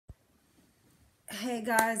Hey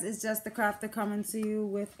guys, it's just the crafter coming to you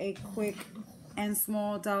with a quick and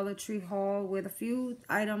small Dollar Tree haul with a few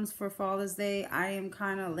items for Father's Day. I am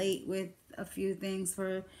kind of late with a few things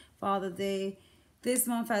for Father's Day. This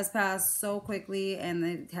month has passed so quickly and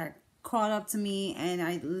it had caught up to me, and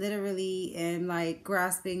I literally am like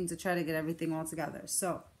grasping to try to get everything all together.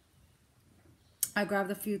 So I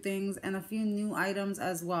grabbed a few things and a few new items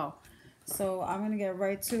as well. So I'm going to get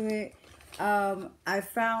right to it. I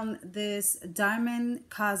found this Diamond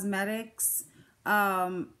Cosmetics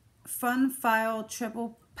Fun File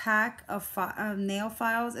triple pack of nail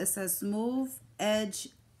files. It says smooth edge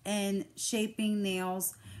and shaping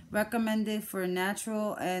nails, recommended for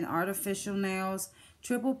natural and artificial nails.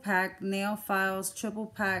 Triple pack nail files, triple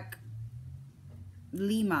pack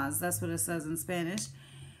limas. That's what it says in Spanish.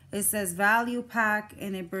 It says value pack,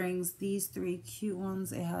 and it brings these three cute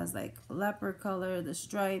ones. It has like leopard color, the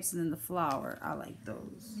stripes, and then the flower. I like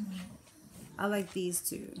those. I like these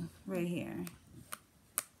two right here.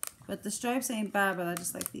 But the stripes ain't bad, but I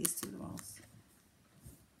just like these two the most.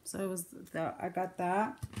 So it was I got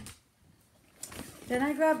that. Then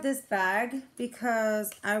I grabbed this bag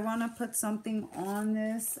because I want to put something on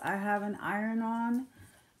this. I have an iron on,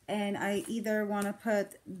 and I either want to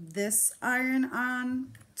put this iron on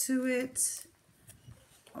to it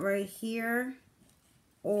right here,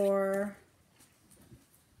 or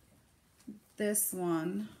this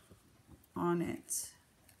one on it.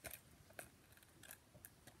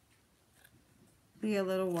 Be a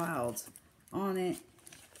little wild on it.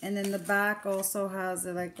 And then the back also has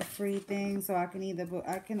like a free thing, so I can either put,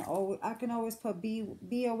 I can always put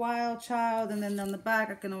be a wild child, and then on the back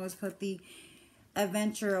I can always put the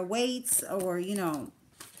adventure awaits, or you know,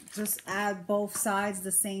 just add both sides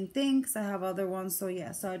the same thing because I have other ones. So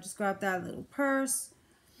yeah, so I just grabbed that little purse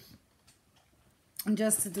and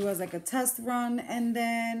just to do as like a test run. And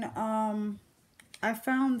then I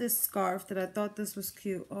found this scarf that I thought this was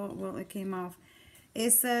cute. Oh well, it came off.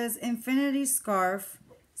 It says infinity scarf,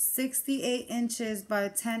 68 inches by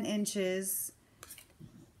 10 inches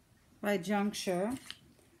by Juncture.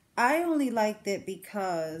 I only liked it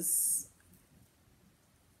because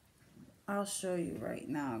I'll show you right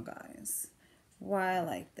now, guys, why I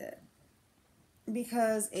liked it.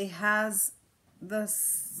 Because it has the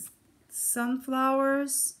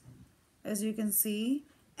sunflowers, as you can see,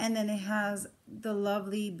 and then it has the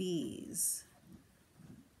lovely bees.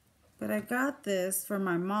 But I got this for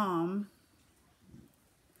my mom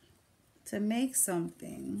to make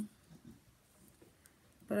something,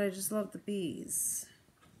 but I just love the bees.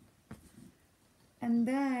 And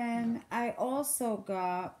then I also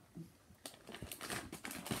got,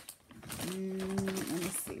 let me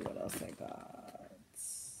see what else I got.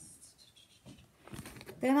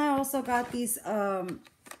 Then I also got these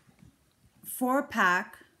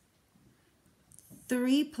 4-pack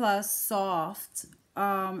 3+ soft.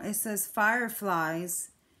 It says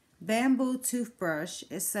Fireflies bamboo toothbrush.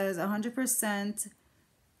 It says 100%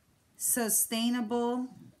 sustainable,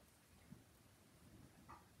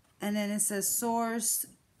 and then it says source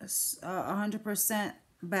 100%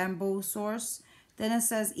 bamboo source. Then it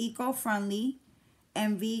says eco-friendly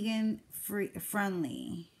and vegan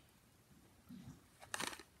friendly.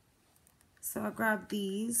 So I grabbed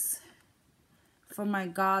these for my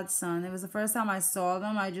godson. It was the first time I saw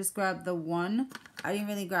them. I just grabbed the one. I didn't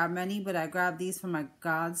really grab many, but I grabbed these for my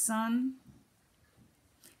godson.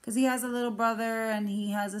 Because he has a little brother and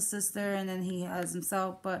he has a sister and then he has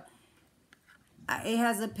himself. But it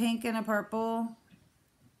has a pink and a purple.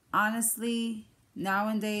 Honestly,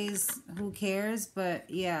 nowadays, who cares? But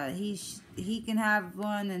yeah, he can have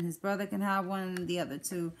one and his brother can have one, and the other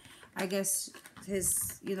two, I guess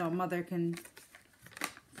his, you know, mother can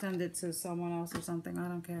send it to someone else or something. I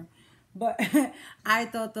don't care. But I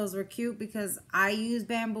thought those were cute because I use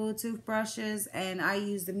bamboo toothbrushes and I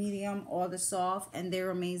use the medium or the soft, and they're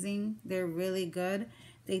amazing. They're really good.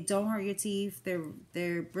 They don't hurt your teeth.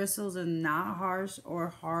 Their bristles are not harsh or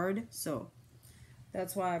hard. So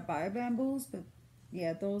that's why I buy bamboos. But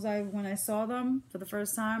yeah, those when I saw them for the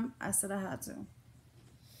first time, I said I had to.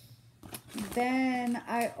 Then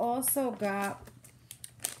I also got,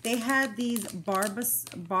 they had these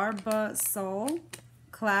Barbasol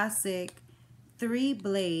Classic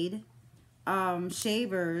 3-blade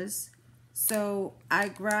shavers. So I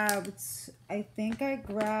think I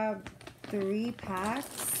grabbed 3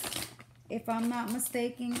 packs, if I'm not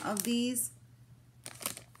mistaken, of these.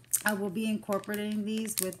 I will be incorporating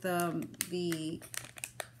these with the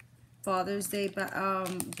Father's Day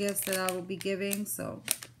gifts that I will be giving. So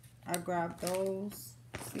I grabbed those.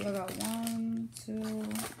 See, I got 1, 2,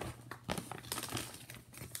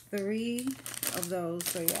 3 of those.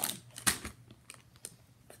 So yeah.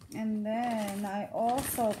 And then I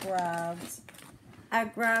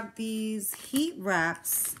grabbed these heat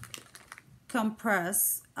wraps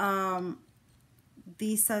compress.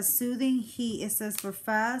 These says soothing heat. It says for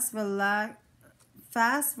fast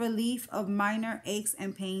relief of minor aches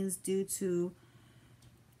and pains due to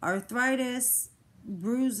arthritis,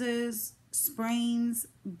 bruises, sprains,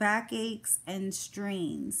 backaches, and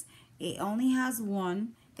strains. It only has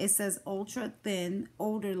one. It says ultra thin,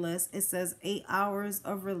 odorless. It says 8 hours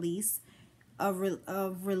of release.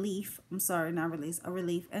 Of relief. I'm sorry, not release, a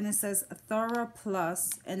relief. And it says Thorough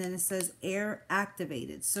Plus, and then it says air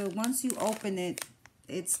activated. So once you open it,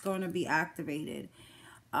 it's going to be activated.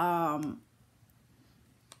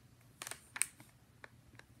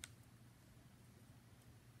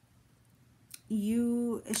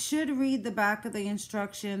 You should read the back of the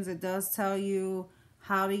instructions. It does tell you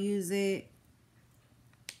how to use it.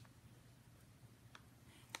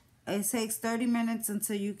 It takes 30 minutes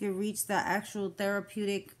until you can reach the actual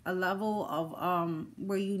therapeutic level of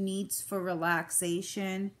where you need for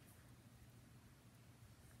relaxation.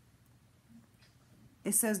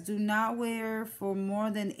 It says do not wear for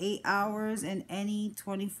more than 8 hours in any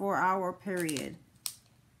 24-hour period.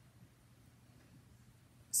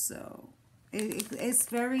 So it's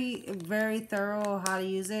very, very thorough how to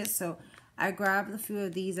use it. So I grabbed a few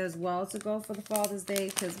of these as well to go for the Father's Day,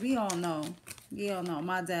 because we all know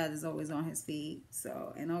my dad is always on his feet,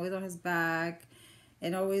 so, and always on his back,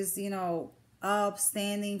 and always, you know, up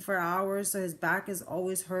standing for hours, so his back is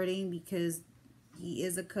always hurting because he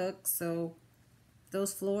is a cook. So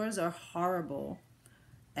those floors are horrible,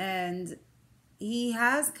 and he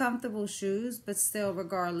has comfortable shoes, but still,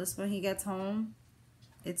 regardless, when he gets home,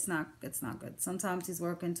 it's not good. Sometimes he's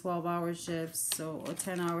working 12-hour shifts, so, or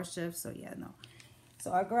 10-hour shifts. So yeah, no.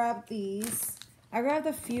 So I grabbed these. I grabbed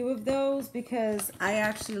a few of those because I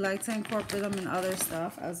actually like to incorporate them in other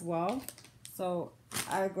stuff as well. So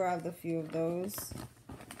I grabbed a few of those.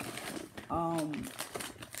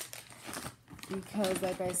 Because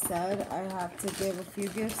like I said, I have to give a few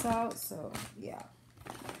gifts out. So yeah.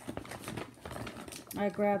 I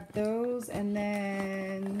grabbed those, and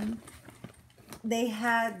then they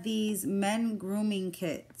had these men grooming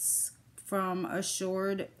kits from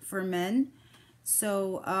Assured for Men.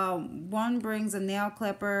 So one brings a nail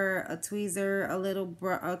clipper, a tweezer,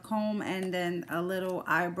 a comb, and then a little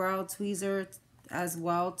eyebrow tweezer as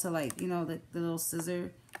well, to, like, you know, the little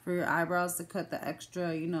scissor for your eyebrows to cut the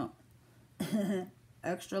extra, you know,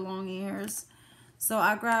 extra long hairs. So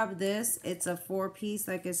I grabbed this. It's a 4-piece,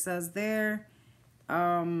 like it says there.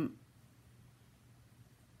 I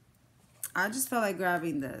just felt like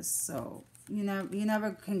grabbing this. So you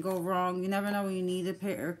never can go wrong. You never know when you need a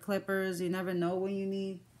pair of clippers. You never know when you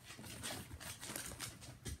need.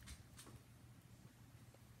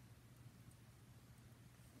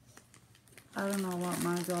 I don't know what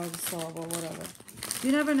my dog saw, but whatever.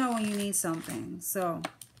 You never know when you need something. So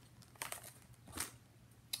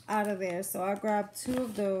out of there. So I grabbed 2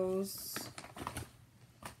 of those.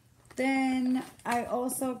 Then I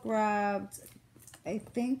also grabbed, I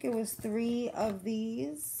think it was 3 of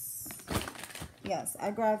these. Yes,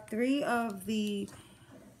 I grabbed 3 of the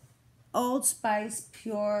Old Spice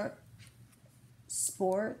Pure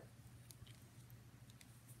Sport.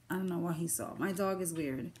 I don't know what he saw. My dog is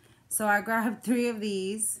weird. So I grabbed 3 of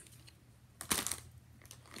these.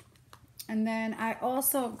 And then I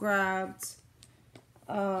also grabbed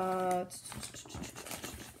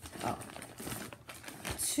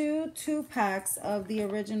 2 packs of the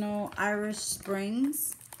original Irish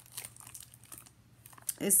Springs.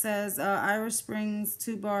 It says Irish Springs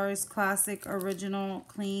 2 bars classic original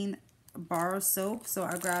clean bar soap. So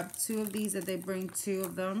I grabbed 2 of these, that they bring 2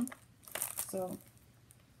 of them. So,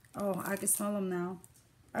 oh, I can smell them now.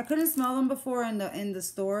 I couldn't smell them before in the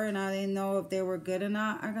store, and I didn't know if they were good or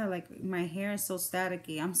not. I got, like, my hair is so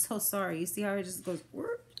staticky. I'm so sorry. You see how it just goes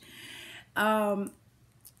whoop?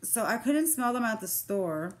 So I couldn't smell them at the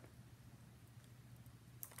store,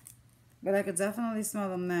 but I could definitely smell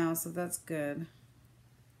them now, so that's good.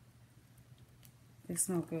 They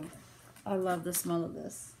smell good. I love the smell of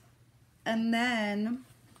this. And then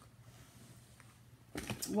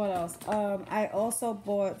what else? I also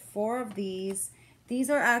bought 4 of these. These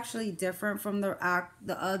are actually different from the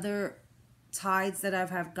other Tides that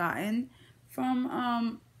I've gotten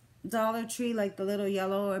from Dollar Tree, like the little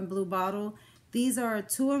yellow and blue bottle. These are a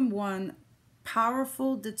 2-in-1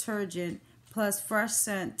 powerful detergent plus fresh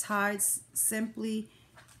scent Tides Simply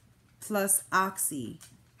plus Oxy.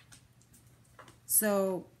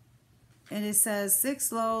 So, and it says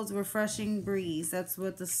 6 loads refreshing breeze. That's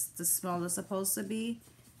what the smell is supposed to be.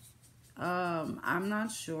 I'm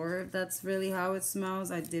not sure if that's really how it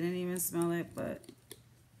smells. I didn't even smell it, but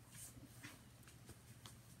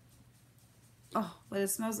oh, but it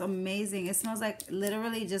smells amazing. It smells like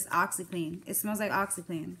literally just OxiClean. It smells like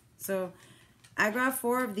OxiClean. So I grabbed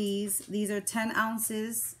 4 of these. These are 10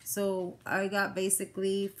 ounces. So I got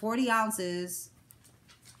basically 40 ounces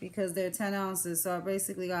because they're 10 ounces. So I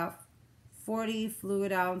basically got 40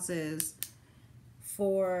 fluid ounces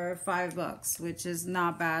for $5, which is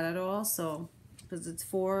not bad at all. So because it's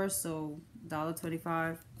 4, so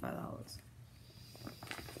 $1.25, $5.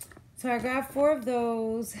 So I got 4 of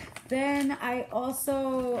those. Then I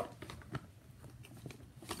also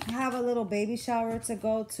have a little baby shower to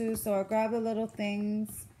go to, so I grabbed the little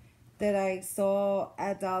things that I saw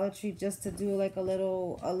at Dollar Tree just to do like a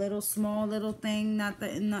little small little thing,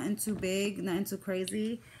 nothing too big, nothing too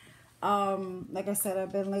crazy. Like I said,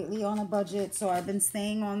 I've been lately on a budget, so I've been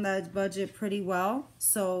staying on that budget pretty well.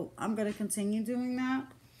 So I'm gonna continue doing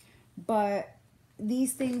that. But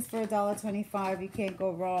these things for $1.25, you can't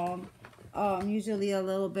go wrong. Usually a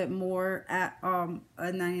little bit more at a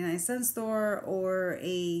 99-cent store or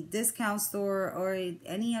a discount store or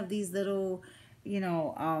any of these little,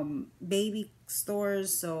 baby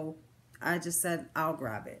stores. So I just said I'll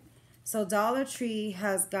grab it. So Dollar Tree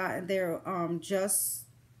has got their Just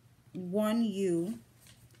One You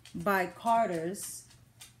by Carter's,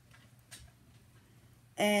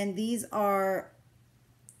 and these are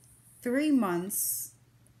 3 months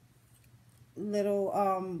little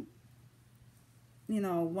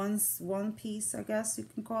one piece, I guess you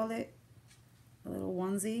can call it, a little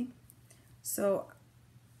onesie. So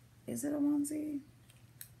is it a onesie?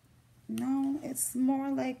 No, it's more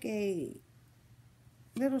like a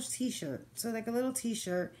little t-shirt. So like a little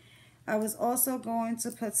t-shirt. I was also going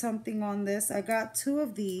to put something on this. I got 2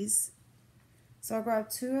 of these. So I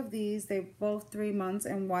grabbed 2 of these. They're both 3 months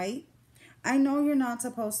and white. I know you're not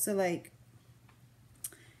supposed to like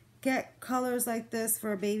get colors like this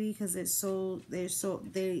for a baby because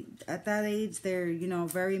they at that age they're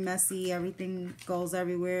very messy. Everything goes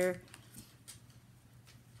everywhere.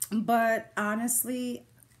 But honestly,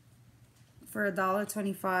 for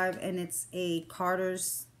 $1.25, and it's a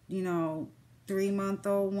Carter's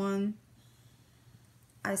 3-month-old one,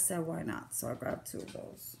 I said why not? So I grabbed 2 of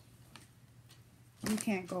those. You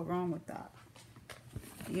can't go wrong with that.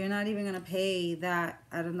 You're not even gonna pay that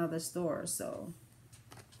at another store. So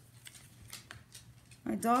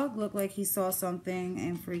my dog looked like he saw something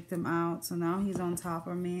and freaked him out. So now he's on top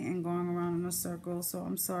of me and going around in a circle. So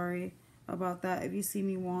I'm sorry about that. If you see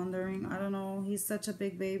me wandering, I don't know. He's such a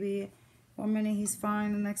big baby. 1 minute he's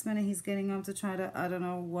fine. The next minute he's getting up to try to, I don't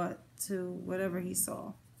know whatever he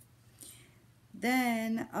saw.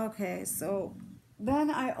 Then, okay, so then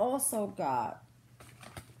I also got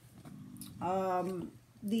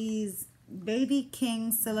these Baby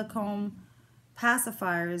King silicone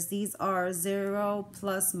pacifiers. These are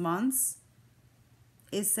 0+ months.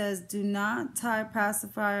 It says do not tie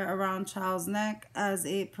pacifier around child's neck as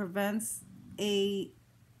it prevents a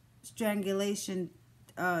strangulation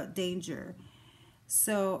danger.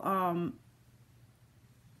 So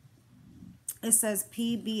it says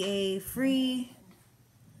PBA free,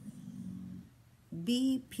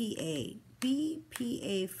 BPA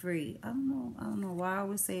free. I don't know why I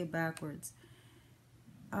always say it backwards.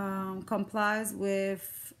 Complies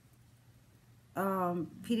with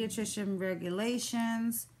pediatrician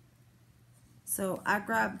regulations. So I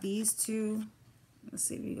grabbed these 2. Let's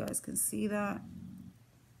see if you guys can see that.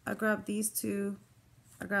 I grabbed these 2.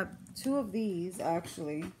 I grabbed 2 of these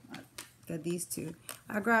actually. I got these 2.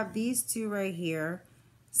 I grabbed these 2 right here.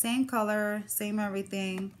 Same color, same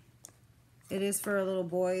everything. It is for a little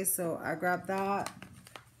boy, so I grabbed that.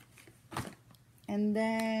 And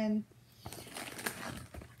then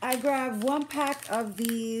I grabbed 1 pack of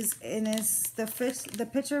these, and it's the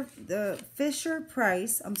Fisher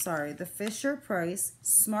Price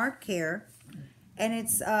Smart Care, and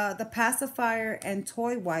it's the pacifier and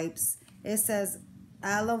toy wipes. It says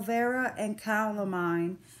aloe vera and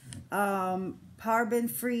calamine, paraben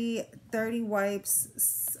free 30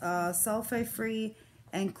 wipes, sulfate free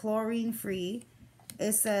and chlorine free.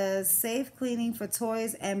 It says safe cleaning for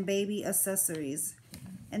toys and baby accessories.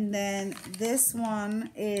 And then this one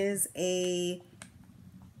is a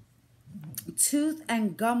tooth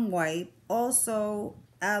and gum wipe, also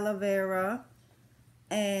aloe vera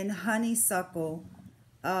and honeysuckle,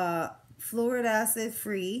 fluoride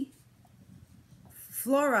free,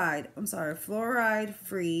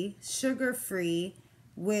 sugar free,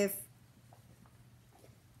 with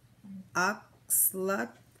oxalate.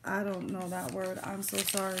 I don't know that word. I'm so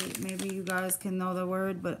sorry. Maybe you guys can know the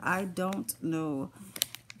word, but I don't know.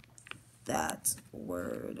 that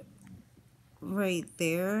word right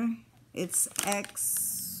there. It's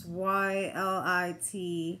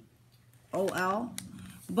XYLITOL.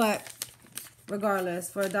 But regardless,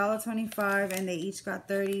 for $1.25 and they each got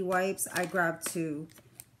 30 wipes, I grabbed 2.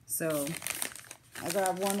 So I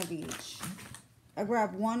grabbed one of each.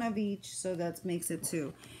 So that makes it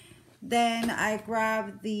 2. Then I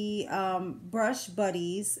grabbed the Brush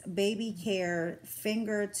Buddies Baby Care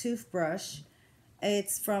Finger Toothbrush.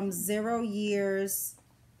 It's from 0 years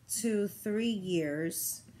to 3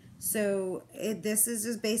 years. So this is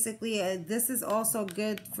just basically, this is also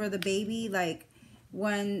good for the baby. Like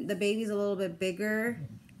when the baby's a little bit bigger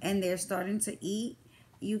and they're starting to eat,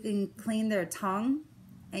 you can clean their tongue.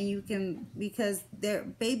 And you can, because their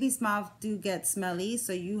baby's mouth do get smelly,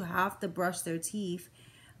 so you have to brush their teeth.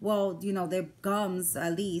 Well, you know, their gums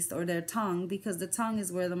at least, or their tongue, because the tongue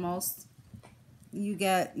is where the most you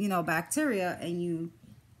get, you know, bacteria, and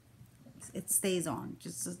it stays on.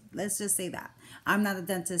 Let's just say that. I'm not a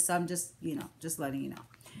dentist, so I'm just, you know, just letting you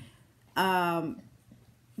know.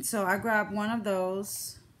 So I grabbed one of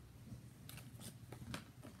those.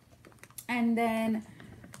 And then,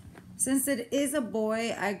 since it is a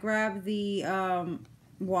boy, I grabbed the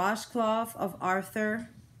washcloth of Arthur.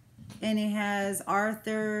 And it has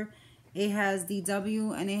Arthur, it has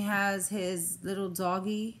DW, and it has his little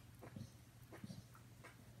doggy.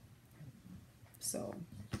 So.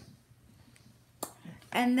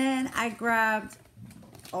 And then I grabbed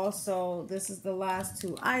also, this is the last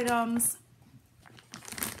 2 items.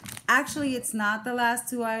 Actually, it's not the last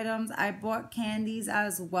 2 items. I bought candies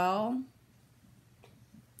as well.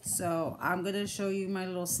 So I'm going to show you my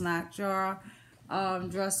little snack jar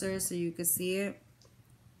dresser so you can see it.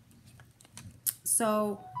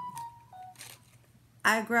 So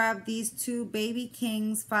I grabbed these 2 Baby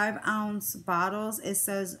King's 5-ounce bottles. It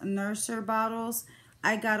says Nurser bottles.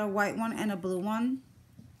 I got a white one and a blue one.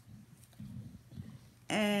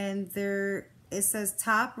 And it says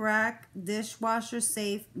Top Rack Dishwasher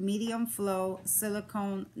Safe Medium Flow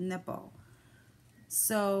Silicone Nipple.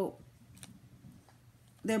 So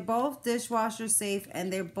they're both dishwasher safe,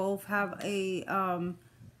 and they both have a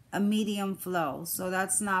medium flow, so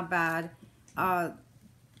that's not bad.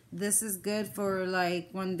 This is good for like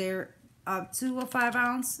when they're up to a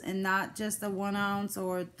 5-ounce and not just a 1 ounce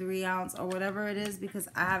or 3 ounce or whatever it is, because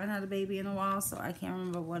I haven't had a baby in a while, so I can't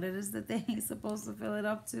remember what it is that they're supposed to fill it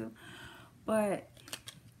up to. But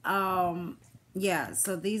yeah,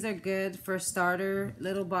 so these are good for starter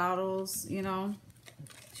little bottles, you know.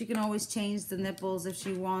 She can always change the nipples if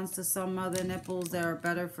she wants to some other nipples that are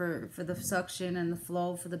better for the suction and the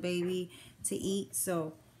flow for the baby to eat.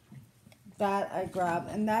 So that I grabbed,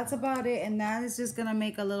 and that's about it. And that is just gonna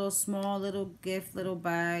make a little small little gift little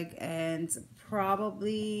bag, and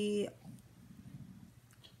probably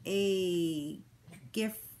a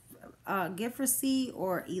gift receipt,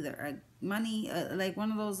 or either a money like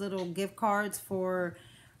one of those little gift cards for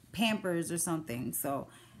Pampers or something. So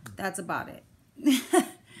that's about it.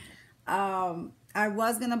 I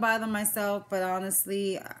was gonna buy them myself, but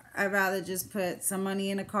honestly, I'd rather just put some money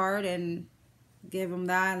in a card and give them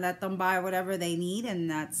that and let them buy whatever they need, and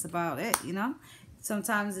that's about it, you know.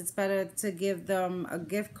 Sometimes it's better to give them a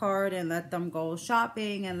gift card and let them go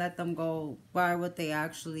shopping and let them go buy what they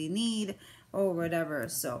actually need or whatever.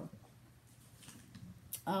 So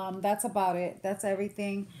that's about it. That's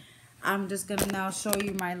everything. I'm just gonna now show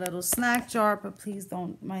you my little snack jar, but please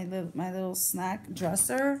don't, my little snack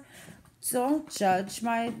dresser. Don't judge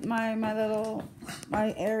my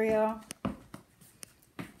area.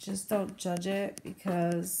 Just don't judge it,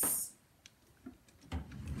 because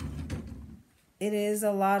it is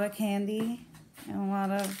a lot of candy and a lot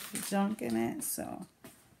of junk in it. So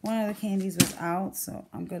one of the candies was out, so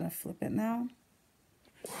I'm gonna flip it now.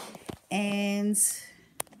 And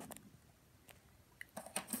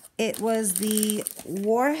it was the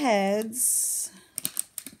Warheads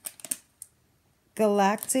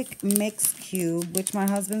Galactic Mix Cube, which my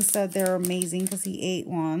husband said they're amazing because he ate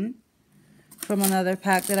one from another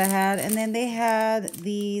pack that I had. And then they had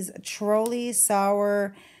these Trolley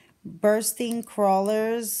Sour Bursting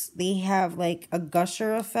Crawlers. They have like a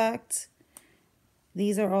gusher effect.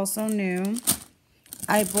 These are also new.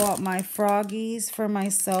 I bought my Froggies for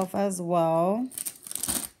myself as well.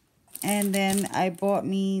 And then I bought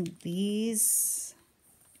me these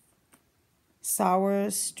sour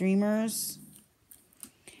streamers.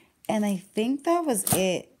 And I think that was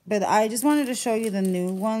it. But I just wanted to show you the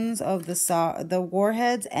new ones of the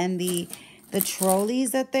Warheads and the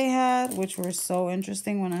trolleys that they had, which were so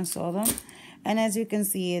interesting when I saw them. And as you can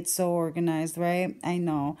see, it's so organized, right? I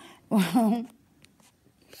know.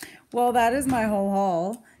 Well, that is my whole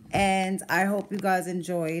haul. and I hope you guys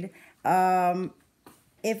enjoyed.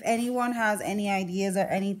 If anyone has any ideas or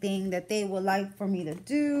anything that they would like for me to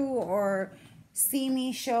do or see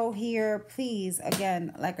me show here, please,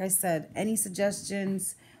 again, like I said, any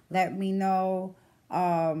suggestions, let me know.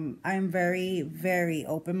 I'm very, very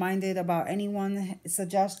open-minded about anyone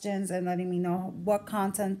suggestions and letting me know what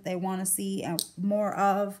content they want to see and more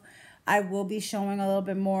of. I will be showing a little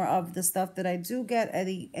bit more of the stuff that I do get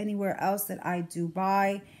anywhere else that I do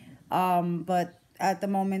buy. But at the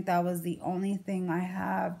moment, that was the only thing I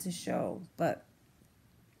have to show. But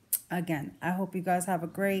again, I hope you guys have a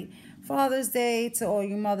great Father's Day to all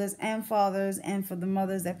you mothers and fathers, and for the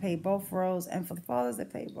mothers that play both roles, and for the fathers that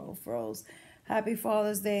play both roles. Happy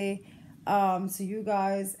Father's Day to you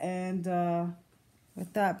guys. And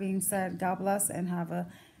with that being said, God bless and have a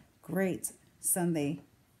great Sunday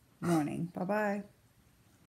morning. Bye-bye.